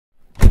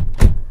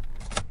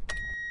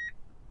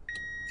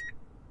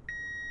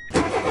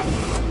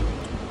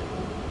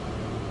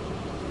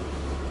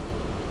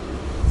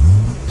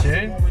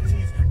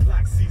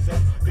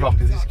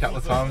couple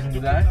of times in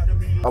the day.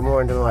 I'm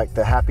more into like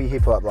the happy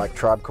hip hop, like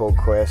Tribe Called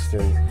Quest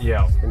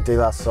and De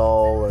La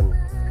Soul and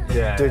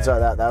dudes like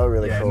that. They were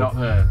really cool. Not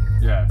the,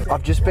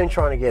 I've just been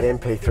trying to get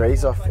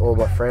MP3s off all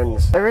my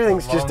friends.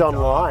 Everything's just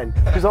online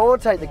because I want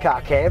to take the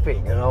car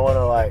camping and I want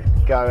to like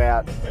go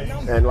out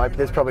and like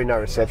there's probably no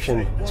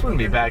reception. This wouldn't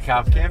be a bad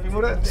car for camping,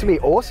 would it? This would be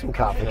awesome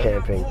car for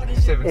camping.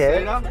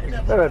 7-seater.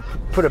 I'm gonna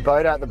put a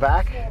boat out the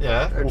back.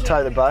 And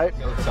tow the boat.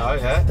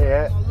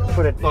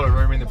 Put a lot of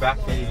room in the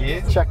back for your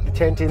gear. Chuck the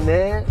tent in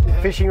there.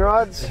 Fishing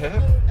rods.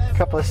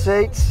 Couple of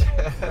seats.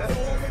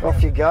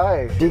 Off you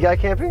go. Do you go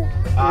camping?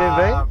 You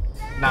never been?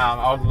 No,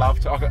 I'd love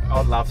to.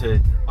 I'd love to.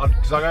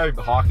 Because I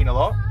go hiking a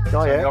lot.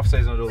 So in the off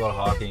season I do a lot of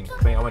hiking.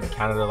 I went to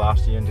Canada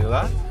last year and did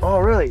that. Oh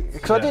really?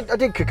 Because I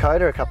did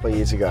Kokoda a couple of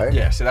years ago.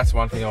 Yeah, so that's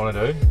one thing I want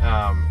to do.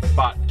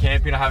 But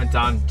camping I haven't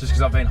done just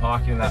because I've been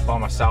hiking that by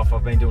myself.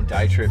 I've been doing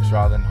day trips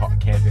rather than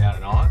camping out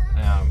at night.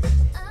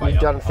 You've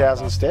done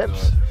 1,000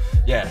 steps?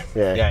 Yeah.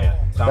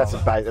 That's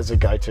a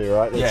go-to,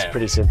 right? It's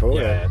pretty simple.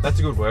 Yeah, that's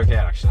a good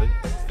workout actually.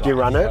 Do you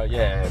run it?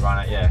 Yeah,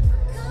 run it. Yeah.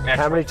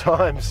 How many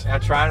times? Our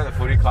trainer at the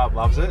footy club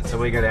loves it, so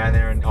we go down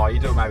there and you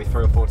do it maybe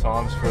 3 or 4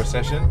 times for a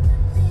session.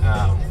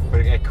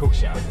 But it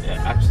cooks you.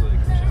 Yeah, absolutely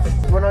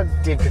cooks you. When I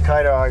did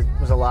Kokoda,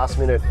 it was a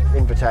last-minute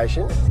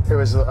invitation. It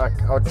was like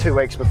 2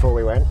 weeks before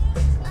we went.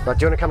 Like,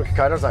 do you want to come to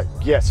Kokoda? I was like,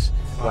 yes.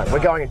 Like, we're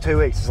going in 2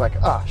 weeks. It's like,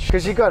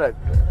 because you got to.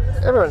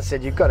 Everyone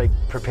said you've got to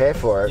prepare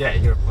for it. Yeah,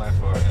 you got to plan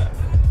for it. Yeah.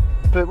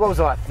 But what was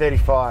I, like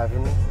 35,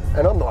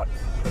 and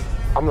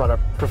I'm not a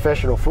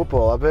professional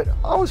footballer, but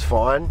I was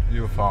fine.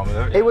 You were fine with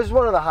it? Yeah. It was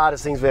one of the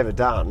hardest things we've ever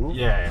done.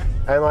 Yeah.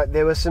 And like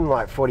there were some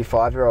like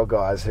 45-year-old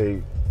guys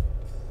who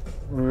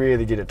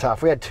really did it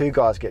tough. We had 2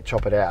 guys get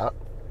chopped out.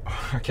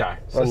 Okay.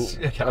 So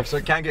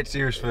it can get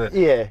serious for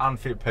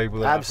unfit people.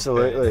 That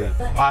absolutely.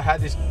 I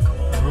had this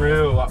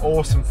real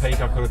awesome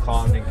peak I could have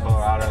climbed in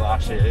Colorado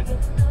last year.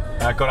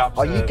 I got up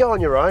to... Oh, you go on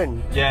your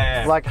own?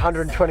 Yeah. Like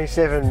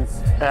 127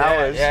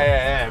 hours?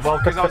 Yeah. Well,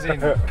 because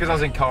I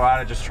was in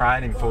Colorado just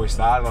training before we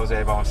started, I was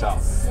there by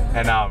myself.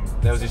 And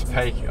there was this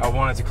peak, I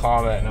wanted to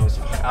climb it and it was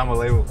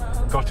unbelievable.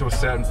 Got to a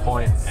certain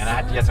point and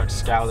I had to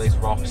scale these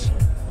rocks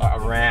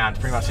around,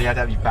 pretty much, so you had to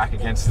have your back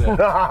against it.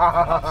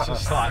 I was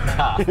just like,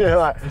 nah.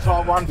 It's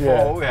like one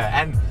fall,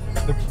 And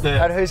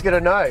and who's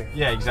gonna know?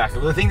 Yeah, exactly.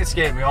 Well, the thing that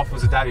scared me off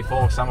was the day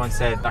before someone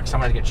said, like,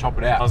 someone had to get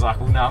chopped out. I was like,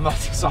 well, no, I'm not.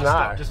 So I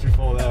stopped just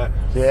before there.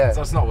 Yeah.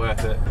 So it's not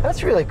worth it.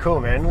 That's really cool,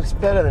 man. It's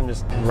better than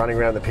just running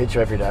around the pitch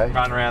every day.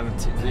 Run around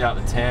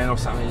the 10 or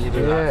something, you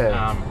do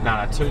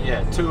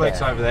that. 2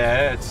 weeks over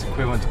there, it's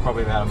equivalent to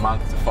probably about a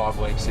month to 5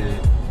 weeks here.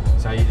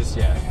 So you just,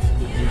 you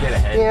get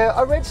ahead. Yeah,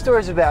 I read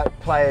stories about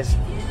players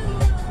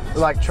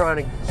like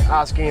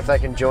asking if they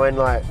can join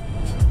like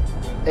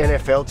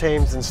NFL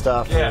teams and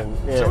stuff.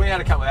 So we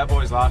had a couple of our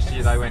boys last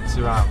year. They went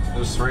to there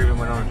was 3 of them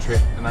went on a trip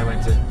and they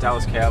went to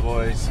Dallas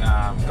Cowboys,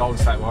 Golden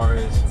State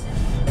Warriors.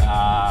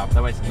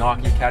 They went to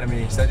Nike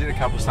Academy. So they did a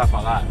couple of stuff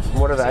like that.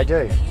 What do they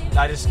do?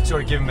 They just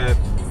sort of give them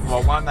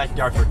one they can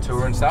go for a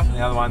tour and stuff, and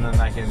the other one then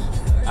they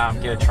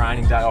can get a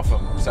training day off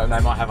them. So they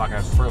might have like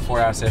a 3 or 4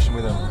 hour session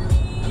with them,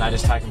 and they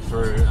just take them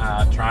through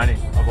training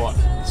of what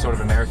sort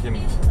of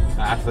American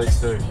athletes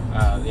do,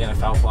 the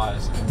NFL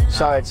players.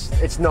 So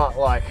it's not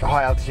like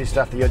high altitude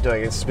stuff that you're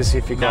doing. It's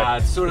specific. No,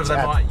 it's sort of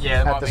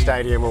at the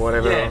stadium or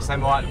whatever. Yes, they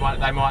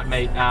might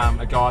meet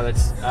a guy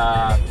that's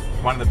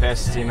one of the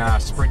best in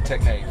sprint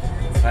technique.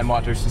 They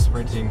might do some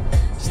sprinting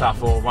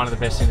stuff, or one of the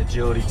best in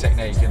agility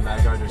technique, and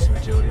they go do some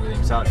agility with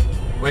him. So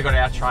we got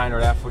our trainer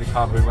at our footy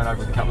club who went over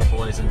with a couple of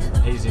boys, and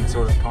he's in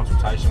sort of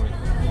consultation with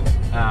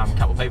a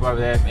couple of people over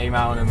there,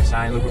 emailing them and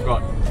saying, look, we've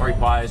got 3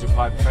 players who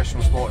play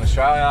professional sport in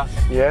Australia.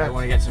 They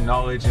want to get some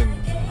knowledge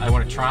and they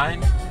want to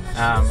train.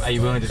 Are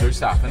you willing to do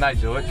stuff? And they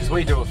do it, because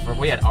we do it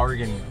we had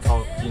Oregon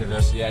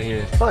University out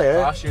here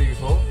last year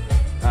before.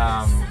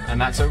 And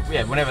that's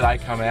whenever they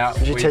come out.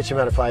 Did you teach them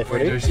how to play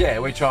footy?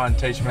 We try and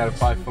teach them how to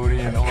play footy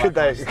and all that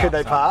kind of stuff. Could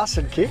they pass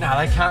and kick? No,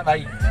 they can't.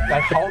 They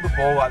hold the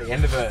ball at the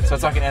end of it, so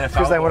it's like an NFL.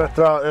 Because they want to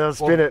throw it, they'll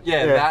spin it.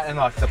 That and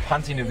like the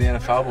punting of the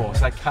NFL ball,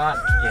 so they can't.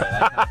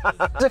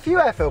 There's a few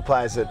AFL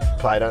players that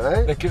play, don't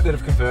they? That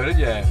have converted,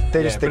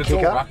 They're just the kicker.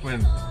 It's all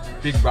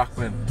ruckman, big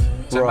ruckman.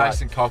 So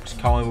Mason Cox,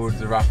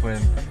 Collingwood's a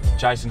ruckman.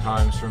 Jason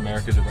Holmes from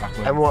America's a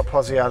ruckman. And what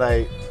posse are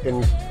they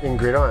in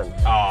gridiron?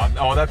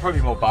 Oh, they're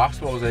probably more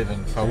basketballs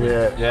even. Probably.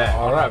 Yeah.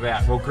 I don't know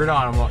about. Well,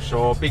 gridiron, I'm not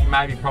sure.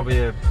 Maybe probably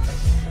a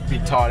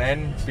big tight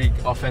end, big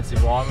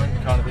offensive lineman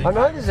kind of thing. I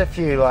know there's a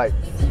few like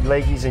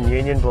leagueies and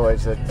union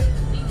boys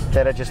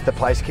that are just the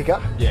place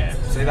kicker. Yeah.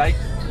 See, Can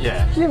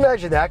you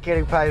imagine that,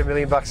 getting paid $1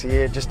 million a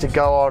year just to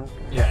go on,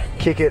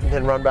 kick it, and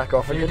then run back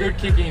off again? You're good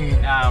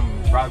kicking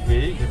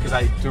rugby, because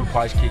they do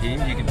place kicking.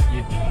 You can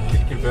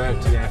convert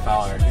it to the NFL,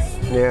 I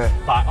reckon.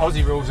 Yeah. But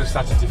Aussie rules are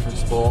such a different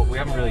sport. We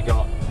haven't really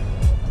got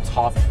a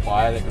type of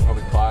player that could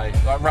probably play.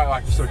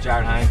 Like you saw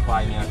Jared Haynes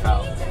play in the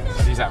NFL.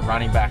 Because he's that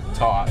running back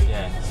type.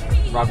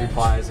 Rugby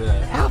players are...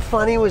 How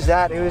funny was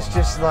that? It was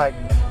just like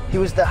he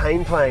was the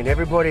Hain plane.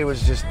 Everybody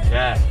was just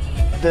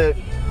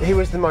he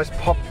was the most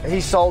he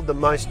sold the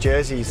most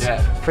jerseys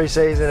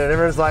pre-season, and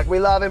everyone's like, we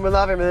love him, and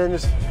then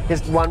just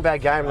his one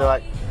bad game, and they're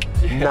like,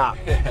 nah,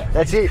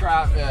 that's it.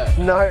 Crap,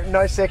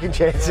 no second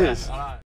chances.